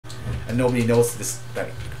and nobody knows this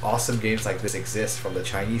like awesome games like this exist from the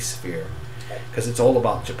Chinese sphere, because it's all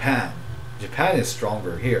about Japan. Japan is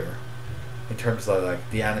stronger here in terms of like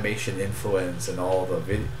the animation influence and all the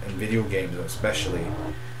video games especially.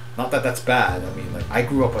 Not that that's bad. I mean, like, I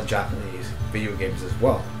grew up on Japanese video games as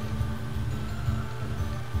well.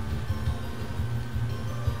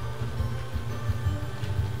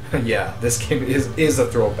 Yeah, this game is a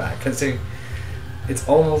throwback, considering it's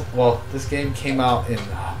almost, well, this game came out in,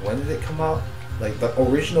 when did it come out? Like, the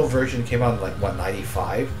original version came out in like, what,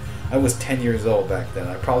 95? I was 10 years old back then.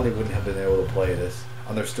 I probably wouldn't have been able to play this.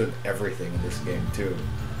 Understood everything in this game too.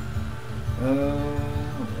 No,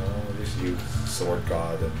 just use Sword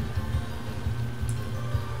God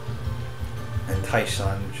and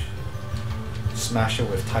Taishan. Smash it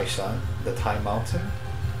with Taishan, the Tai Mountain.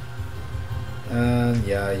 And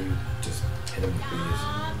yeah, you just hit him with these.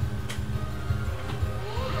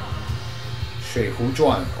 Shui Hu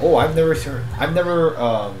Zhuan. Oh, I've never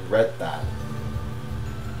read that.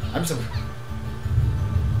 I'm so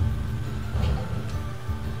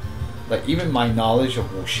like, even my knowledge of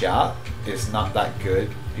wuxia is not that good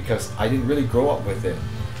because I didn't really grow up with it.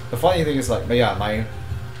 The funny thing is, like, yeah, my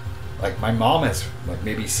mom has like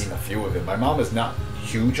maybe seen a few of it. My mom is not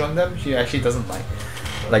huge on them. She actually doesn't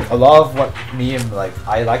like a lot of what me and like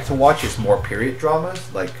I like to watch is more period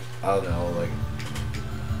dramas. Like, I don't know, like,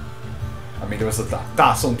 I mean, there was the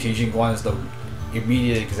Da Song Tijing one is the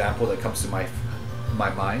immediate example that comes to my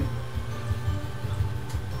mind.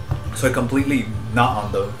 So I completely not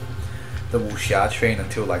on the wuxia train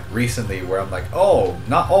until like recently, where I'm like, oh,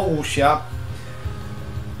 not all wuxia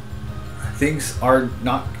things are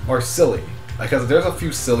silly. Because there's a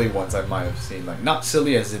few silly ones I might have seen, like, not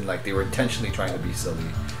silly as in like they were intentionally trying to be silly,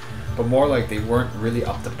 but more like they weren't really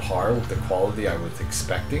up to par with the quality I was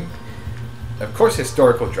expecting. Of course,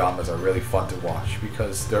 historical dramas are really fun to watch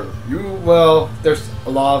because there's a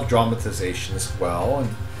lot of dramatization as well and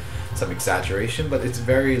some exaggeration, but it's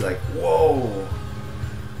very like, whoa.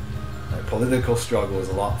 Like, political struggle is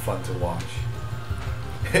a lot of fun to watch.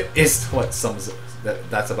 Is what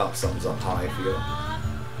that's about sums up how I feel.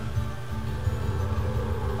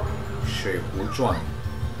 Shui Hu Zhuan.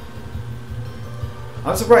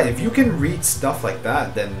 I'm surprised if you can read stuff like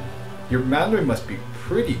that, then your Mandarin must be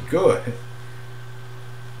pretty good.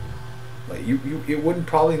 Like, it wouldn't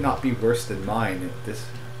probably not be worse than mine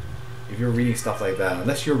if you're reading stuff like that,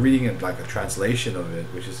 unless you're reading it like a translation of it,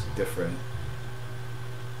 which is different.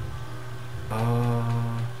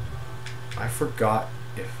 I forgot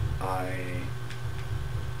if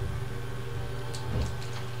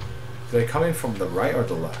did I come in from the right or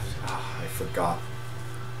the left? I forgot.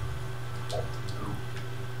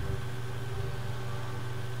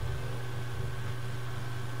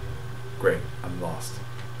 Great, I'm lost.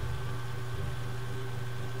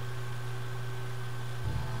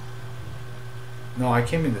 No, I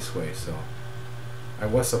came in this way, so I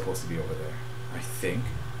was supposed to be over there. I think.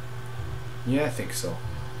 Yeah, I think so.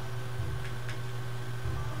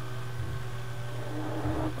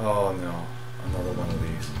 Oh no, another one of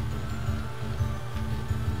these.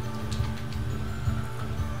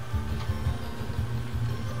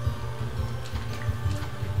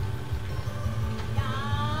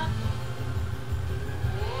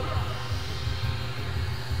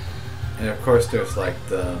 And of course there's like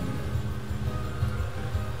the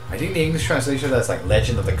I think the English translation that's like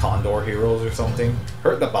Legend of the Condor Heroes or something.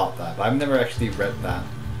 Heard about that, but I've never actually read that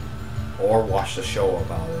or watched a show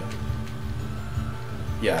about it.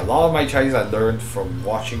 Yeah, a lot of my Chinese I learned from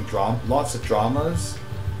watching lots of dramas,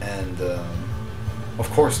 and of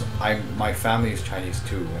course my family is Chinese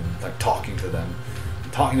too, and like talking to them,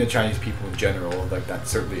 talking to Chinese people in general, like that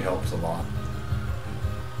certainly helps a lot.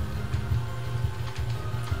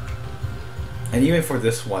 And even for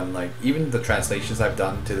this one, like, even the translations I've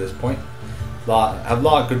done to this point, a lot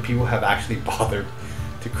of good people have actually bothered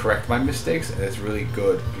to correct my mistakes, and it's really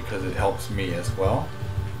good because it helps me as well.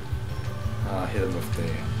 Hit him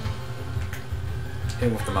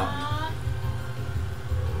with the mountain.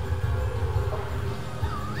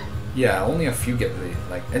 Yeah, only a few get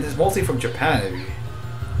like, and it's mostly from Japan.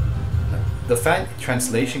 The fan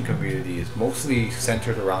translation community is mostly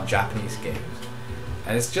centered around Japanese games.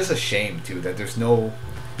 And it's just a shame too that there's no.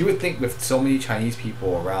 You would think with so many Chinese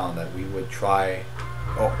people around that we would try.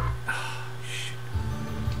 Oh, shit.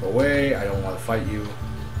 Go away! I don't want to fight you.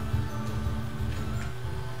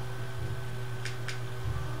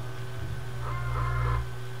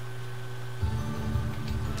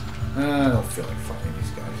 I don't feel like fighting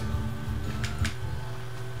these guys.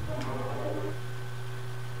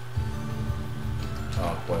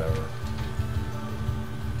 Oh, whatever.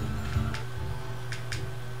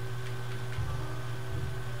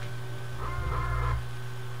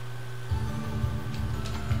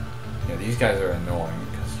 guys are annoying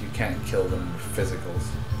because you can't kill them with physicals.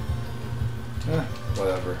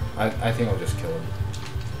 Whatever. I think I'll just kill him.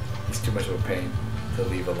 He's too much of a pain to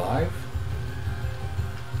leave alive.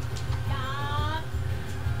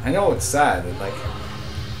 I know it's sad and like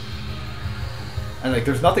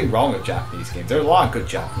there's nothing wrong with Japanese games. There are a lot of good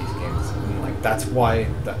Japanese games, and like that's why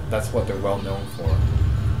that's what they're well known for.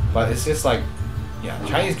 But it's just like, yeah,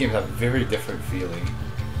 Chinese games have a very different feeling,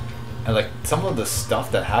 and like some of the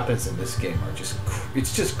stuff that happens in this game are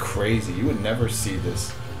it's just crazy. You would never see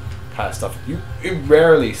this kind of stuff. You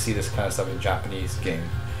rarely see this kind of stuff in Japanese games.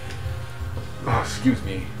 Oh, excuse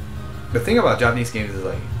me. The thing about Japanese games is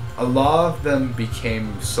like a lot of them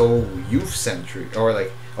became so youth centric, or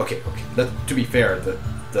like okay. To be fair,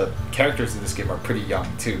 the characters in this game are pretty young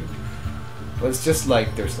too. But it's just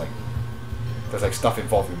like there's stuff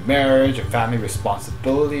involving marriage and family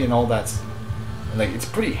responsibility and all that, and like it's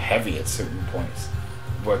pretty heavy at certain points.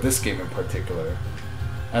 But this game in particular,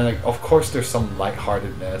 and like of course there's some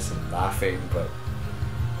lightheartedness and laughing, but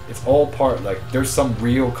it's all part like there's some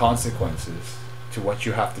real consequences to what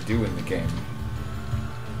you have to do in the game,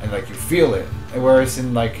 and like you feel it. And whereas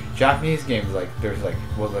in like Japanese games, like there's like,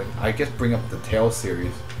 well, like I guess bring up the Tales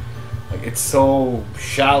series, like it's so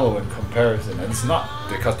shallow in comparison, and it's not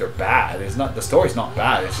because they're bad. It's not, the story's not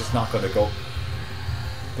bad. It's just not gonna go.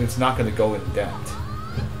 It's not gonna go in depth.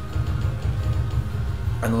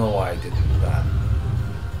 I don't know why I did that.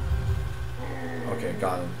 Okay,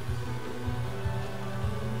 got him.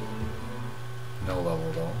 No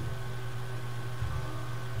level though.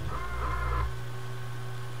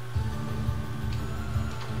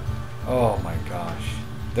 Oh my gosh,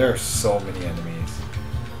 there are so many enemies.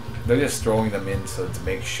 They're just throwing them in so to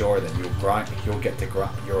make sure that you'll get to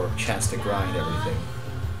your chance to grind everything.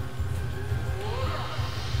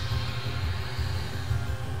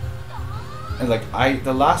 And like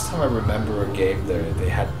the last time I remember a game there they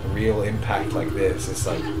had real impact like this, it's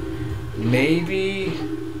like maybe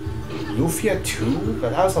Lufia 2, but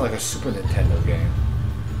that was on like a Super Nintendo game.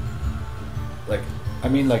 Like, I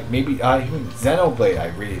mean, like maybe Xenoblade. I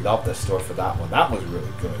really loved the story for that one. That was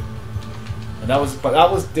really good, and that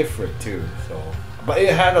was different too. So, but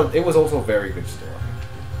it was also a very good story.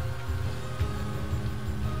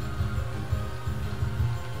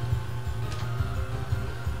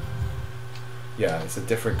 Yeah, it's a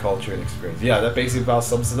different culture and experience. Yeah, that basically about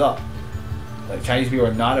sums it up. Like Chinese people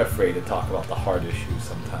are not afraid to talk about the hard issues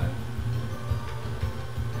sometimes.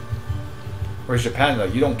 Whereas Japan,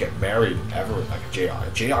 like, you don't get married ever, like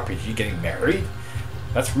a JRPG getting married?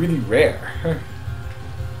 That's really rare.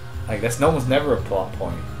 Like, that's almost never a plot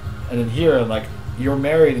point. And then here, like, you're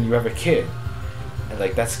married and you have a kid. And,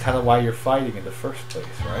 like, that's kind of why you're fighting in the first place,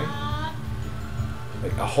 right?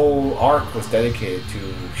 Like, a whole arc was dedicated to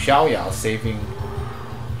Xiaoyao saving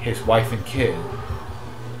his wife and kid.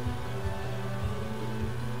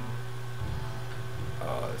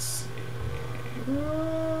 Let's see.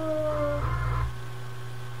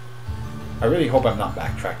 I really hope I'm not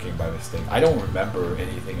backtracking by mistake. I don't remember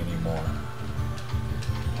anything anymore.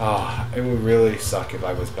 It would really suck if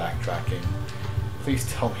I was backtracking.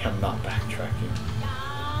 Please tell me I'm not backtracking.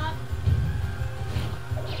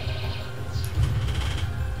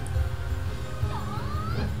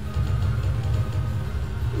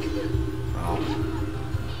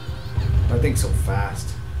 I think so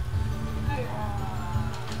fast.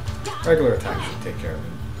 Regular attack should take care of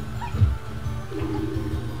him.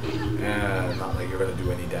 Not like you're gonna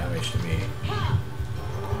do any damage to me.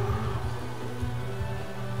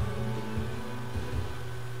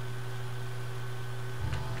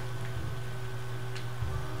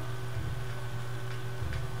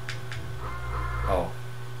 Oh.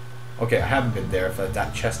 Okay, I haven't been there, but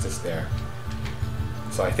that chest is there.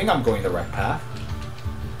 So I think I'm going the right path.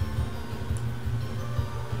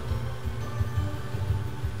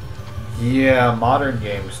 Yeah, modern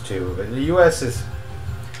games too. But the US is...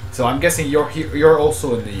 So I'm guessing you're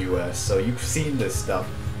also in the US, so you've seen this stuff.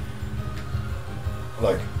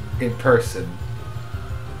 Like, in person.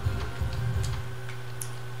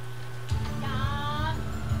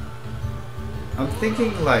 I'm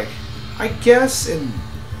thinking like... I guess in...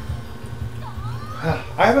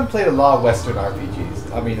 I haven't played a lot of Western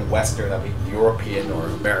RPGs. I mean Western, I mean European or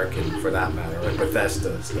American for that matter, like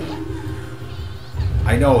Bethesda and stuff.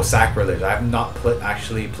 I know sacrilege. I have not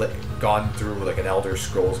gone through like an Elder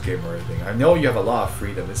Scrolls game or anything. I know you have a lot of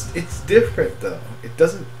freedom. It's different though. It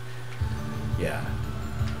doesn't. Yeah.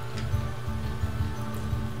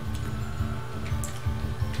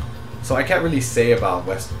 So I can't really say about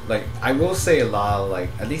West. Like I will say a lot. Like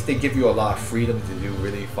at least they give you a lot of freedom to do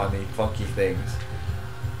really funny, funky things.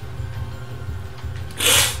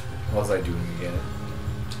 What was I doing again?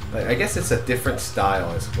 Like, I guess it's a different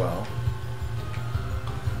style as well.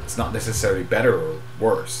 It's not necessarily better or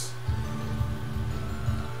worse.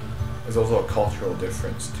 There's also a cultural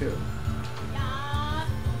difference too.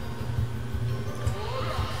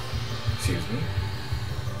 Excuse me.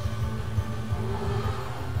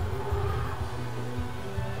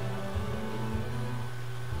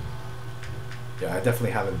 Yeah, I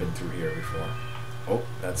definitely haven't been through here before. Oh,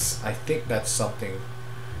 that's... I think that's something...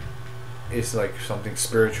 It's like something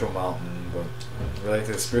spiritual mountain, but related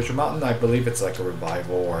to the spiritual mountain, I believe it's like a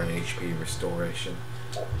revival or an HP restoration.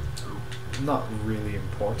 Not really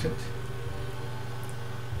important.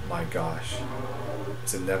 My gosh.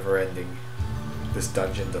 It's a never ending. This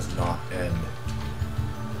dungeon does not end.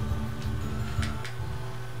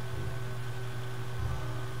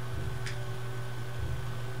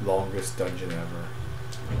 Longest dungeon ever.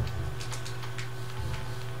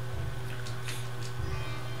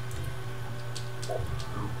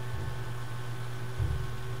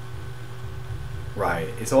 Right,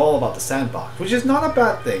 it's all about the sandbox, which is not a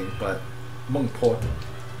bad thing, but Mung Po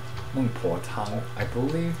Tang, I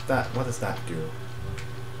believe that, what does that do?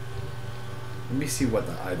 Let me see what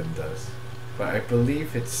the item does. But I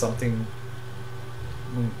believe it's something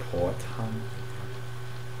Mung Po Tang.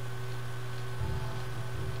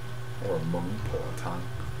 Or Mung Po Tang.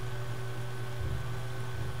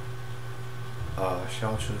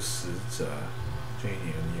 消除死者追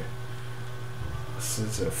念念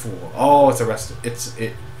Oh,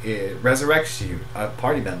 it resurrects you, a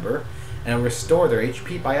party member, and it'll restore their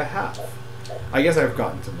HP by a half. I guess I've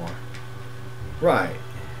gotten to more. Right.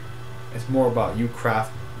 It's more about you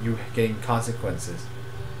getting consequences.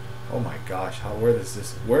 Oh my gosh, where is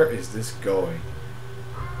this going?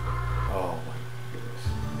 Oh my goodness.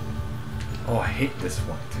 Oh, I hate this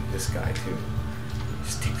one, this guy too. He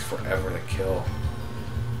just takes forever to kill.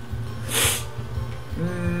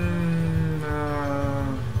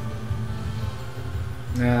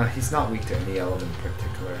 Nah, he's not weak to any element in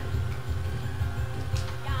particular.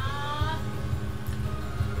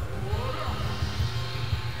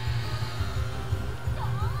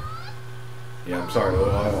 Yeah, I'm sorry.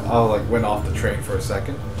 I like went off the train for a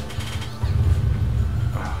second.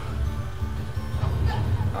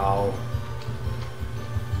 Ow.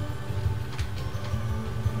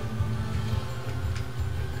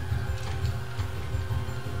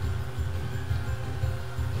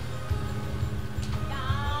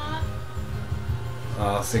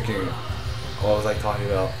 I was thinking, what was I talking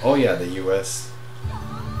about? Oh yeah, the US.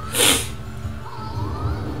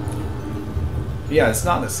 Yeah, it's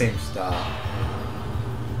not the same style.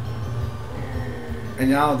 And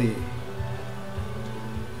now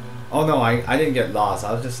oh no, I didn't get lost.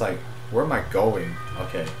 I was just like, where am I going?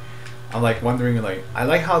 Okay. I'm like wondering, like, I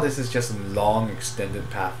like how this is just a long extended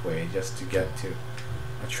pathway just to get to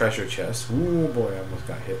a treasure chest. Ooh boy, I almost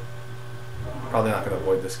got hit. Probably not gonna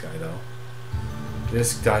avoid this guy though.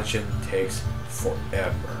 This dungeon takes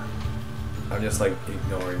forever. I'm just like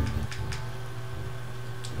ignoring.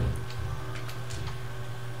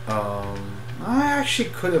 I actually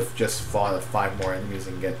could have just fought 5 more enemies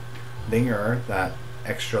and get Linger that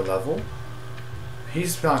extra level.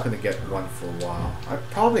 He's not gonna get one for a while. I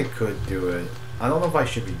probably could do it. I don't know if I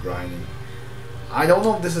should be grinding. I don't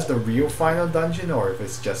know if this is the real final dungeon or if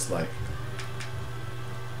it's just like.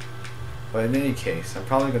 But in any case, I'm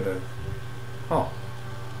probably gonna. Oh.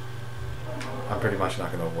 I'm pretty much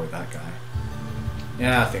not going to avoid that guy.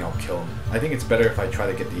 Yeah, I think I'll kill him. I think it's better if I try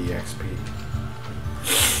to get the EXP.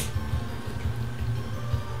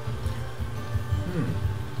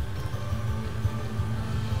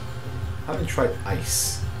 I haven't tried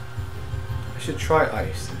ice. I should try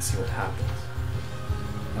ice and see what happens.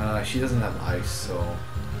 She doesn't have ice, so...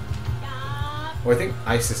 Well, I think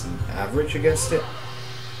ice is an average against it.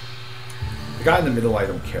 The guy in the middle, I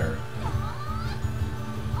don't care.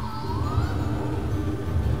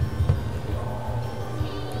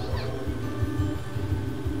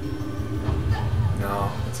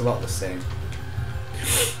 It's about the same.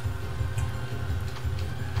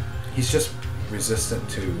 He's just resistant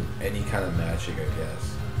to any kind of magic, I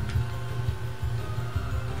guess.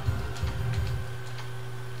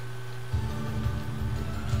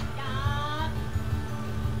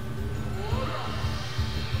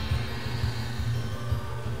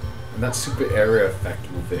 And that super area effect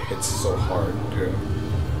move that hits so hard too.